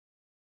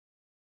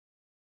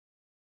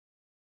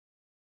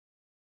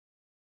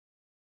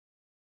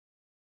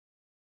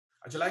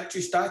I'd like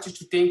to start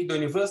to thank the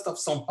University of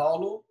São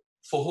Paulo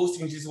for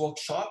hosting this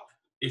workshop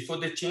and for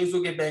the Chain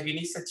Zuckerberg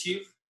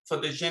Initiative for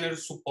the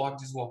generous support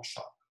this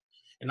workshop.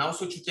 And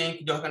also to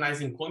thank the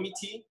organizing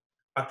committee,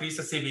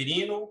 Patrícia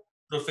Severino,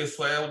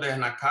 Professor Elder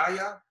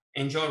Nakaya,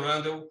 and John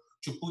Randall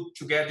to put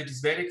together this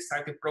very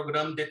exciting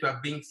program that we are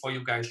bringing for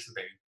you guys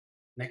today.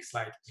 Next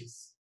slide,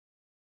 please.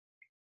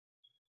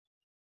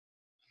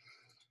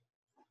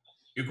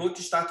 We're going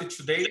to start it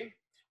today,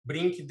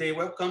 bring the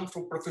welcome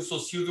from Professor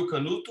Sylvio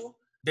Canuto,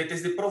 that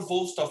is the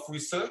Provost of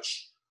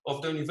Research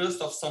of the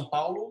University of São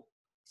Paulo,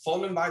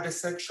 followed by the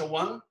section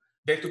 1,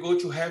 that we're going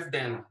to have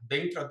then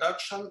the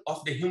introduction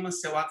of the Human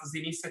Cell Atlas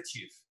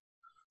Initiative.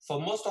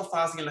 For most of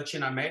us in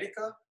Latin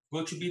America,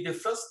 going to be the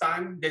first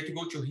time that you're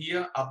going to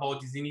hear about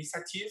this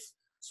initiative,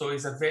 so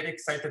it's a very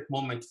exciting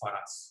moment for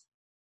us.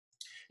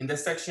 In the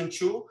section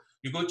 2,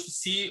 you're going to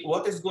see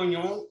what is going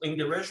on in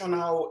the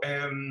regional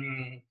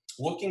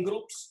working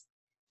groups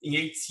in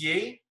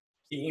HCA,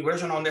 in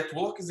regional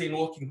networks and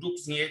working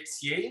groups in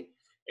HCA,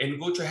 and we're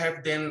going to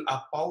have then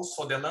a pause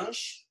for the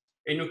lunch,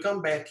 and you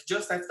come back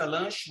just after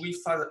lunch with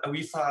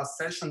a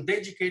session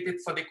dedicated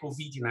for the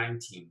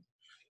COVID-19.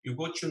 You're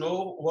going to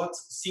know what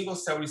single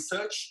cell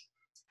research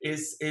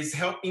is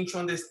helping to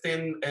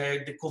understand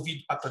the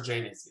COVID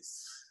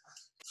pathogenesis.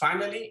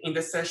 Finally, in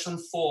the session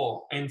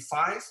 4 and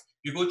 5,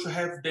 you're going to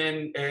have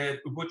then,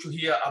 we're going to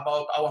hear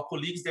about our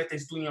colleagues that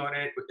is doing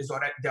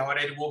they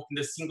already work in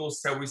the single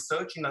cell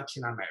research in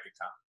Latin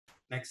America.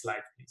 Next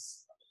slide,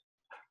 please.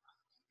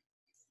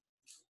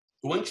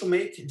 We want to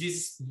make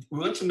this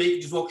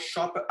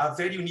workshop a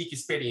very unique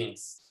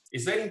experience.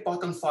 It's very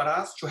important for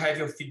us to have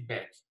your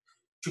feedback,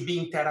 to be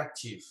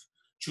interactive,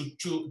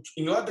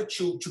 in order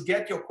to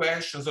get your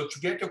questions or to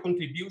get your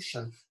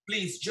contribution,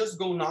 please just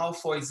go now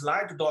for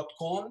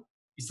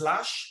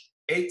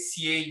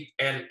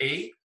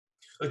slide.com/HCALA.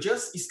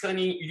 Just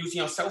scanning using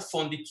your cell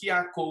phone the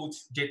QR code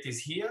that is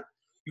here.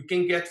 You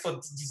can get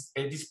for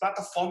this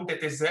platform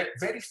that is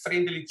very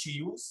friendly to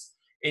use,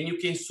 and you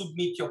can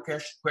submit your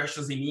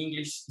questions in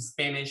English,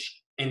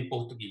 Spanish, and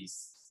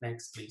Portuguese.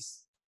 Next,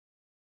 please.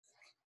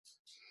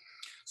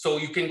 So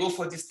you can go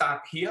for this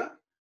tab here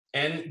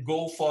and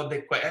go for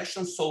the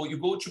questions. So you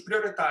go to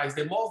prioritize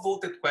the more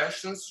voted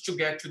questions to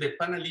get to the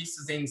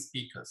panelists and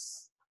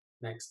speakers.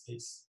 Next,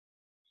 please.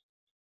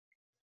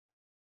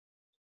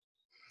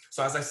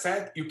 So as I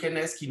said, you can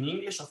ask in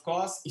English, of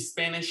course,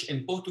 Spanish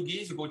and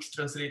Portuguese. We're going to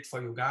translate for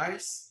you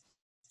guys.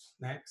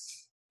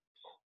 Next.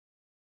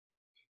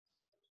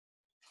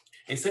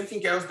 And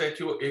something else that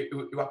you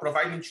are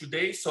providing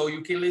today, so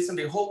you can listen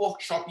to the whole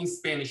workshop in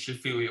Spanish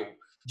if you will.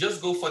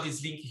 Just go for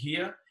this link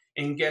here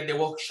and get the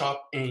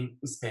workshop in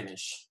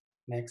Spanish.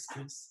 Next,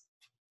 please.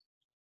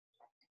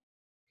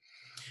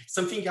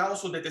 Something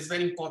also that is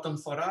very important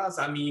for us,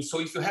 so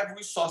if you have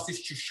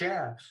resources to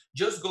share,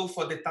 just go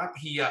for the tab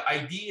here,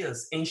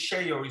 ideas, and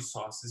share your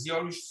resources.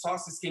 Your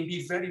resources can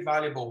be very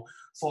valuable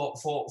for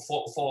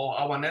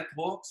our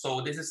network.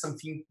 So this is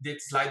something,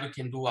 that slide we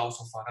can do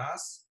also for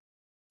us.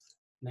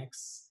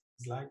 Next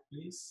slide,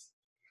 please.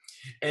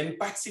 And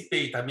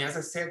participate. As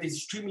I said, it's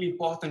extremely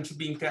important to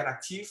be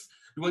interactive.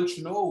 You want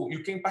to know, you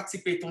can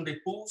participate on the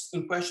polls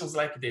in questions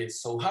like this.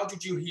 So how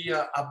did you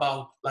hear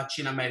about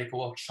Latin America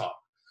workshop?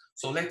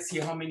 So let's see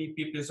how many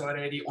people is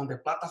already on the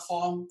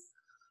platform.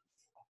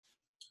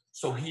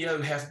 So here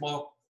we have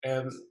more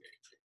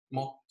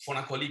for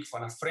a colleague,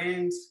 for a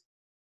friend.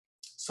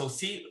 So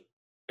see,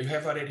 you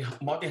have already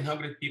more than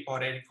 100 people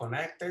already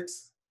connected.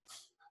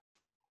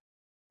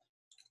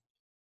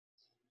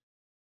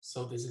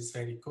 So this is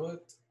very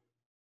good.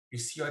 You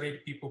see already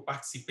people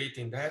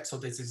participating in that. So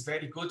this is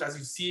very good. As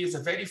you see, it's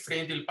a very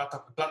friendly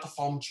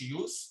platform to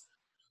use.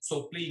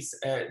 So please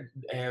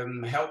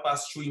help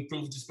us to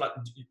improve this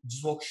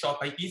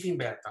workshop even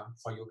better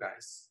for you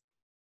guys.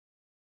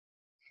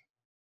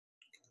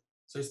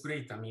 So it's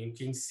great. You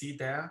can see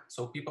there.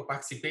 So people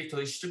participate. So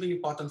it's extremely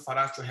important for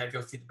us to have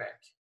your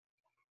feedback.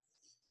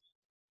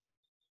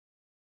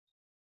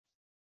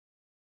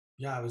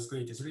 Yeah, it was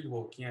great. It's really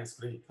working. Yes,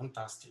 great.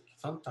 Fantastic.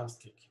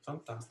 Fantastic.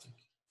 Fantastic.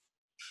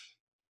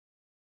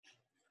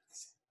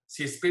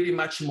 See, it's pretty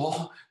much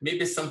more,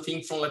 maybe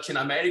something from Latin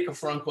America,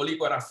 from a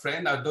colleague or a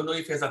friend. I don't know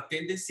if there's a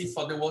tendency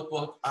for the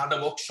other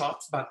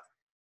workshops, but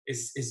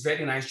it's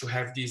very nice to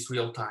have this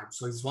real time.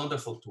 So it's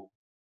wonderful too.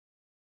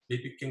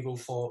 Maybe you can go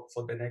for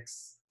the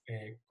next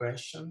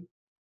question.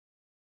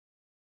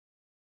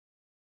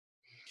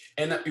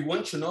 And we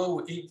want to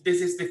know if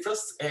this is the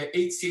first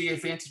HCA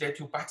event that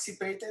you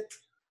participated.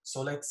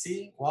 So let's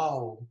see.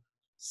 Wow,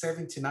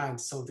 79.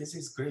 So this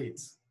is great.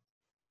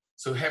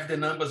 So have the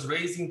numbers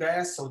raising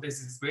there. So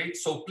this is great.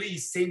 So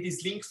please send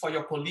this link for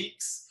your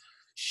colleagues.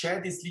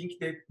 Share this link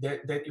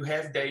that you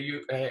have there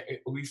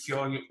with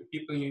your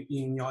people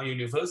in your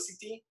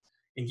university,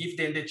 and give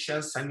them the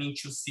chance,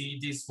 to see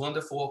this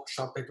wonderful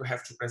workshop that we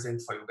have to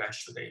present for you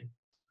guys today.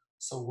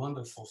 So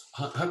wonderful.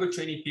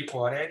 120 people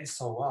already.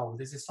 So wow,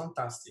 this is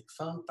fantastic.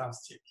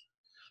 Fantastic.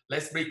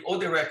 Let's break all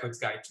the records,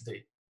 guys,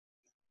 today.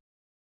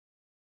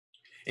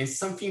 And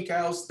something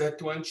else that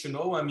you want to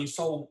know, I mean,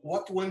 so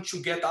what you want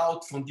to get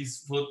out from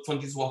this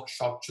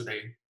workshop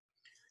today?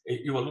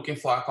 You are looking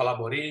for a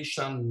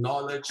collaboration,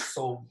 knowledge,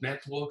 so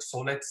network. So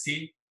let's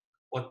see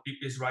what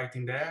people is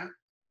writing there.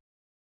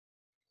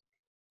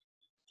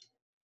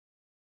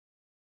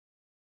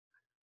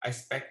 I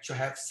expect to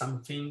have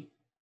something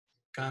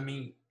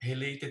coming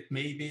related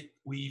maybe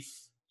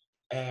with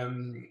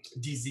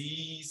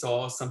disease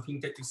or something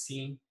that you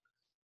see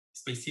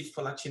specific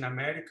for Latin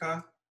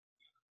America.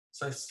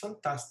 So it's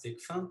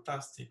fantastic,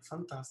 fantastic,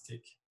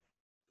 fantastic.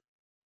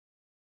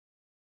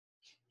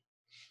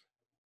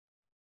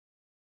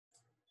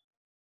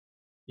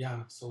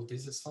 Yeah, so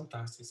this is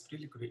fantastic. It's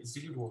really great. It's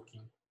really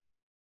working.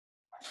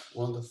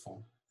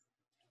 Wonderful.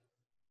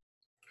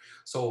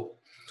 So,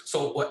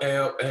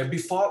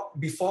 before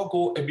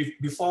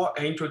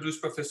I introduce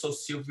Professor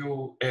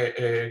Sylvio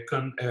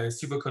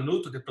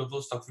Canuto, the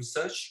Provost of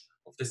Research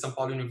of the São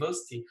Paulo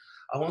University,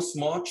 I want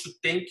more to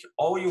thank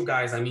all you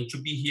guys. I mean, to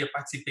be here,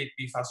 participate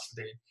with us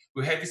today.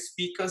 We have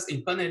speakers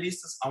and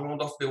panelistas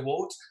around of the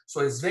world,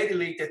 so it's very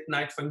late at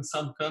night for in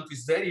some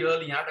countries, very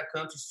early in other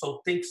countries.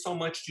 So thanks so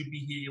much to be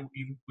here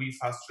with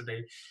us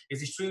today.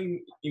 It's an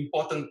extremely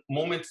important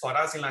moment for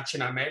us in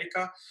Latin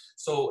America.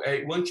 So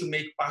I want to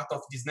make part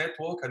of this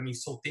network. I mean,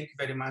 so thank you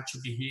very much to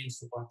be here and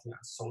supporting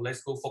us. So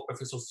let's go for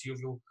Professor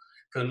Sylvio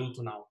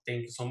Canuto now.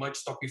 Thank you so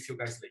much. Talk with you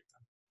guys later.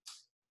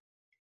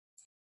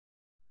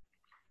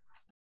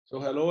 So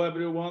hello,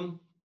 everyone.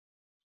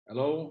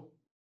 Hello.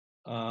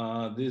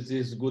 This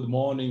is good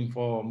morning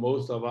for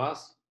most of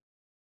us,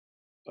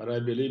 but I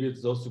believe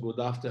it's also good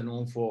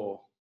afternoon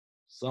for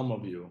some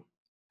of you.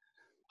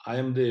 I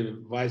am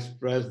the Vice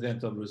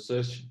President of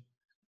Research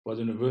for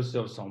the University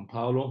of São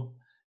Paulo,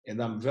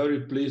 and I'm very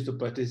pleased to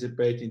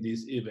participate in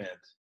this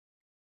event.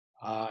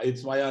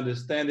 It's my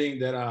understanding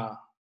that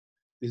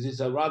this is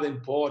a rather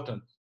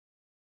important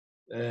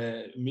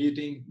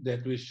meeting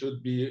that we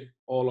should be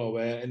all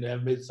aware and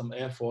have made some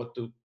effort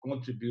to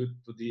contribute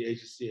to the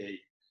HCA.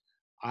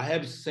 I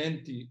have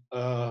sent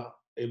a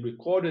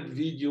recorded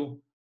video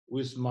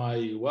with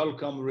my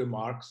welcome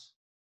remarks.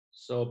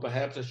 So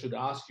perhaps I should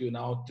ask you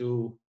now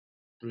to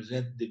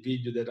present the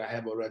video that I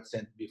have already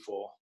sent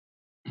before.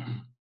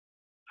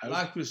 I'd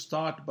like to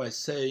start by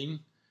saying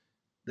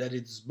that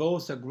it's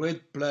both a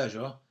great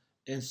pleasure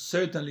and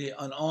certainly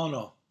an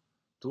honor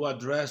to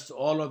address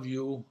all of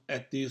you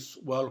at this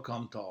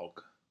welcome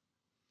talk.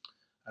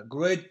 A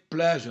great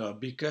pleasure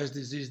because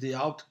this is the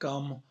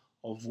outcome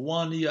of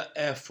 1 year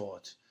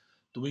effort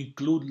to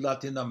include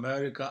Latin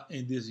America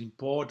in this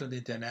important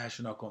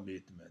international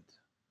commitment.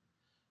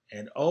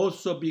 And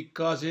also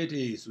because it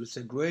is with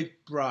a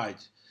great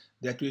pride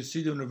that we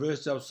see the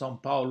University of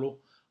São Paulo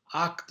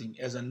acting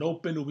as an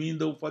open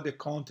window for the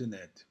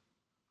continent,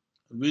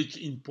 reach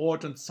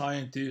important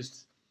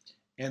scientists,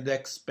 and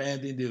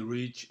expanding the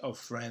reach of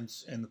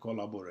friends and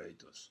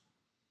collaborators.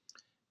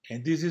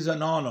 And this is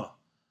an honor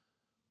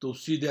to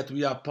see that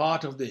we are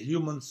part of the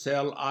Human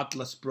Cell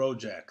Atlas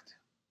project.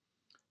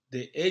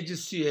 The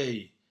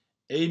HCA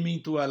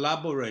aiming to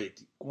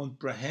elaborate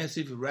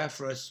comprehensive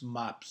reference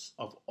maps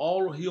of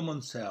all human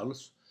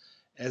cells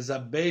as a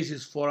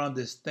basis for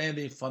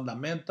understanding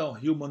fundamental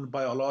human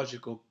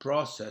biological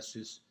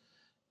processes,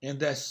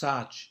 and as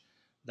such,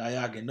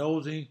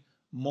 diagnosing,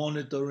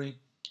 monitoring,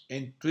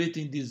 and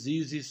treating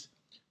diseases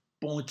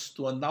points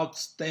to an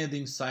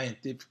outstanding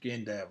scientific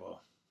endeavor.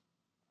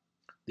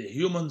 The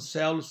human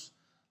cells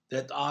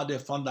that are the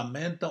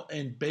fundamental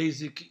and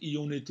basic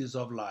unities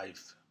of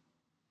life.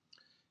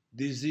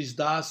 This is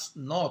thus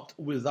not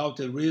without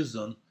a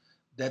reason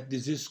that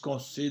this is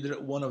considered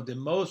one of the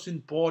most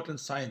important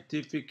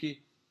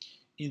scientific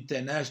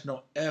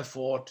international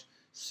efforts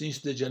since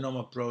the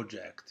Genome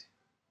Project,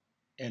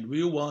 and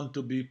we want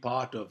to be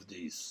part of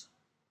this.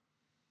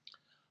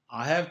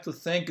 I have to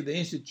thank the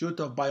Institute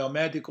of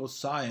Biomedical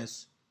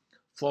Science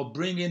for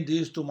bringing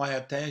this to my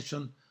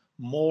attention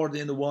more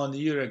than 1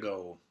 year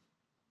ago.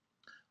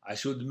 I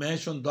should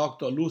mention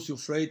Dr. Lucio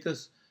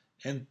Freitas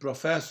and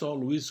Professor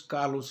Luis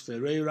Carlos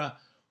Ferreira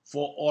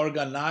for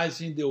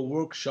organizing the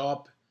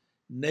workshop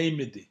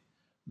named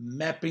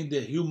Mapping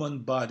the Human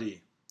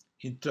Body,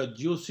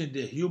 Introducing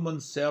the Human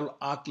Cell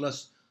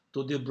Atlas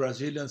to the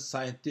Brazilian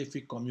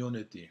scientific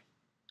community,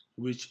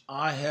 which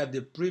I had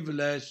the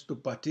privilege to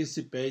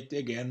participate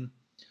again,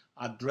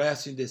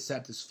 addressing the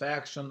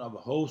satisfaction of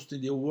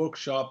hosting the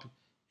workshop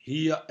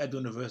here at the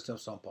University of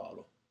São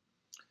Paulo.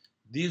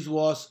 This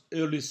was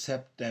early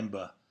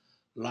September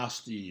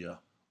last year,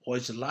 or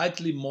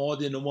slightly more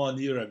than 1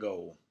 year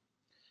ago,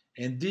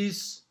 and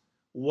this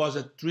was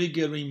a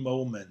triggering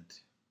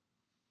moment.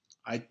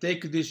 I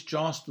take this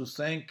chance to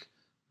thank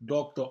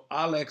Dr.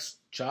 Alex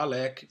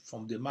Chalek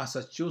from the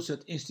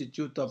Massachusetts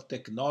Institute of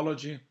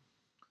Technology,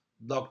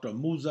 Dr.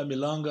 Musa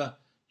Milanga,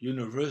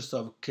 University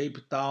of Cape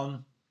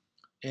Town,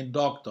 and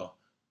Dr.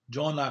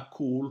 Jonah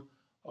Kuhl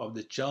of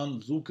the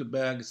Chan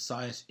Zuckerberg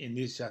Science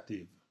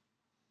Initiative.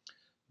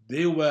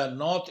 They were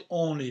not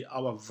only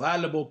our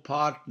valuable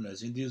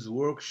partners in this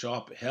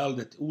workshop held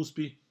at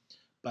USP,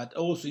 but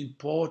also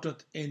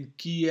important and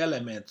key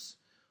elements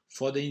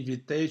for the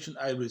invitation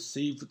I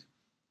received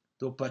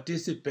to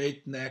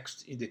participate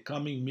next in the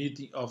coming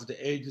meeting of the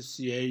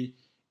HCA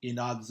in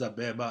Addis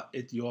Ababa,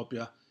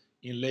 Ethiopia,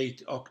 in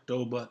late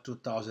October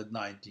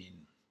 2019.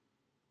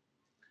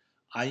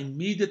 I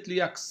immediately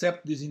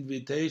accepted this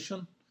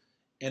invitation,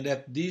 and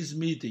at this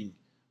meeting,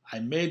 I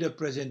made a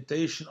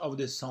presentation of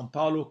the São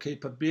Paulo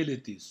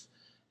capabilities,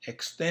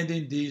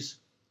 extending this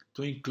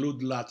to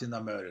include Latin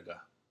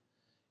America.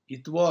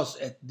 It was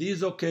at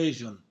this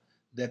occasion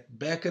that,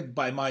 backed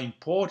by my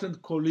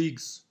important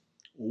colleagues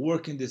who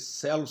work in the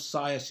cell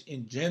science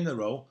in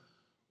general,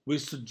 we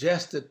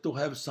suggested to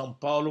have São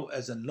Paulo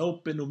as an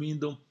open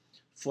window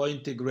for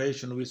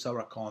integration with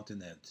our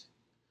continent.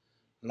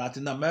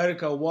 Latin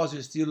America was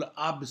still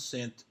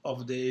absent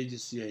of the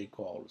HCA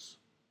calls.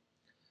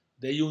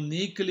 The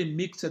uniquely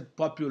mixed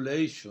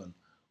population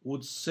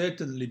would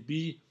certainly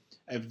be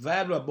a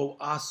valuable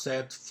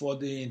asset for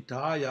the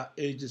entire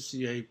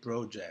HCA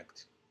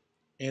project.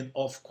 And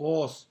of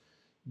course,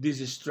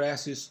 this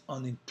stresses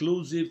on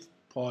inclusive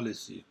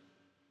policy.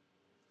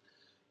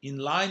 In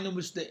line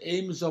with the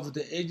aims of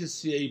the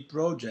HCA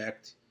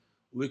project,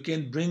 we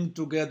can bring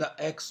together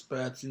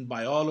experts in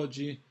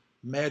biology,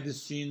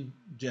 medicine,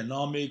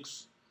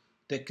 genomics,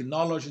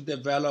 technology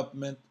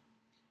development,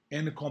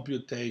 and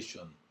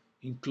computation,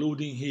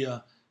 including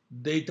here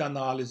data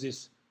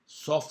analysis,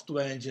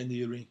 software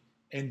engineering,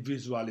 and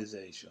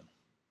visualization.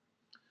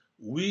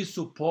 We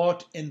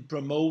support and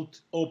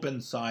promote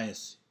open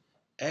science,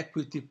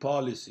 equity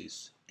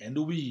policies, and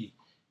we,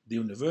 the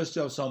University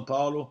of São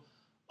Paulo,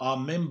 are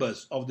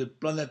members of the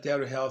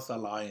Planetary Health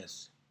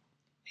Alliance.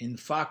 In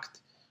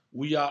fact,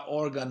 we are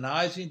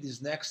organizing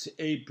this next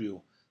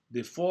April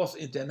the 4th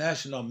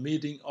International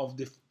Meeting of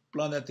the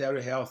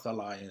Planetary Health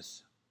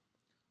Alliance.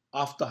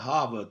 After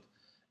Harvard,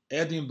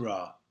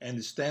 Edinburgh,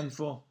 and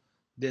Stanford,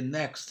 the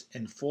next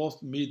and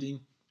 4th meeting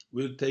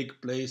will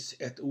take place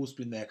at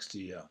USP next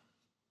year.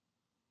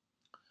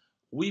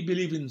 We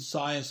believe in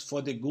science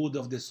for the good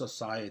of the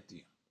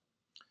society.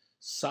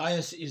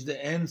 Science is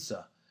the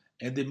answer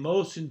and the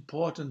most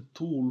important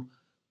tool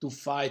to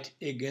fight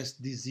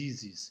against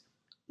diseases,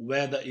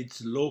 whether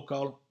it's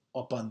local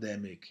or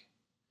pandemic.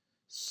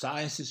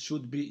 Science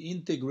should be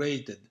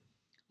integrated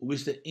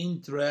with the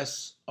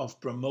interests of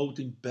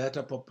promoting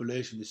better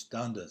population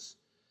standards,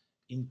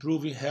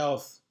 improving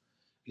health,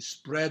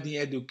 spreading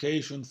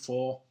education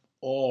for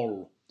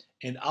all,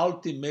 and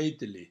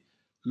ultimately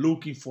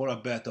looking for a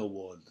better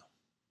world.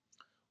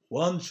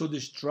 One should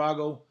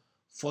struggle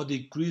for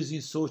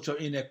decreasing social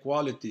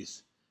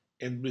inequalities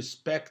and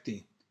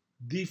respecting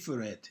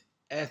different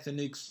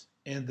ethnics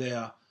and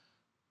their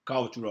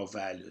cultural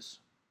values.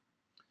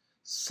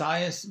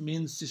 Science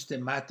means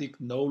systematic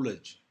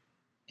knowledge,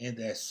 and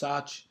as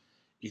such,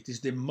 it is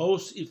the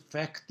most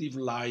effective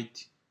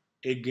light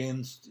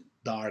against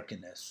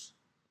darkness.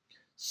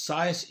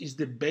 Science is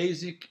the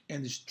basic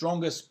and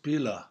strongest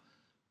pillar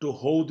to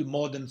hold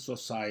modern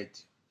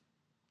society.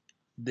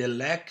 The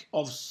lack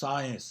of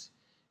science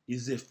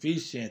is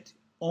efficient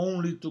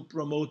only to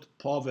promote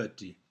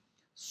poverty,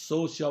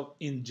 social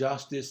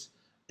injustice,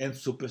 and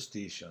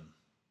superstition.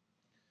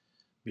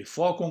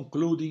 Before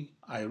concluding,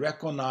 I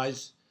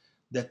recognize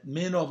that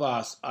many of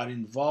us are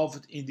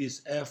involved in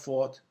this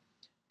effort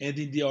and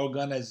in the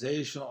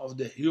organization of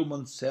the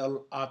Human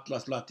Cell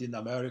Atlas Latin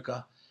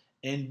America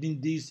and in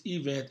this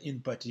event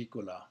in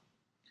particular.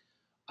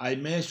 I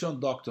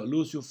mentioned Dr.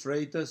 Lucio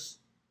Freitas,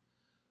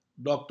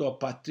 Dr.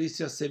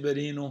 Patricia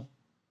Severino,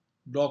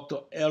 Dr.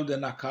 Elder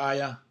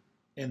Nakaya,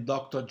 and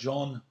Dr.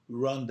 John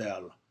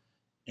Rundell,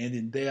 and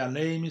in their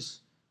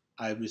names,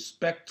 I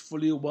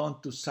respectfully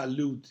want to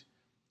salute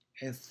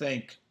and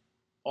thank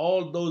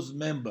all those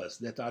members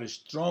that are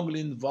strongly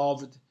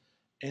involved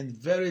and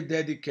very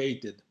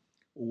dedicated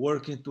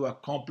working to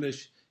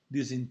accomplish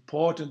these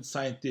important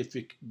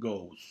scientific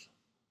goals.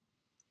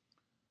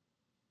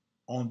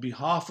 On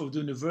behalf of the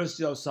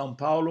University of São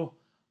Paulo,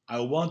 I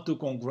want to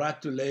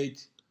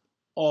congratulate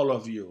all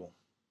of you.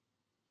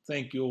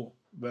 Thank you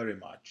very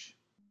much.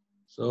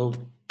 So,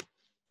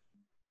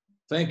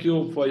 thank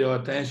you for your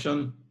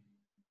attention,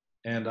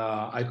 and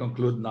I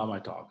conclude now my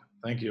talk.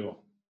 Thank you.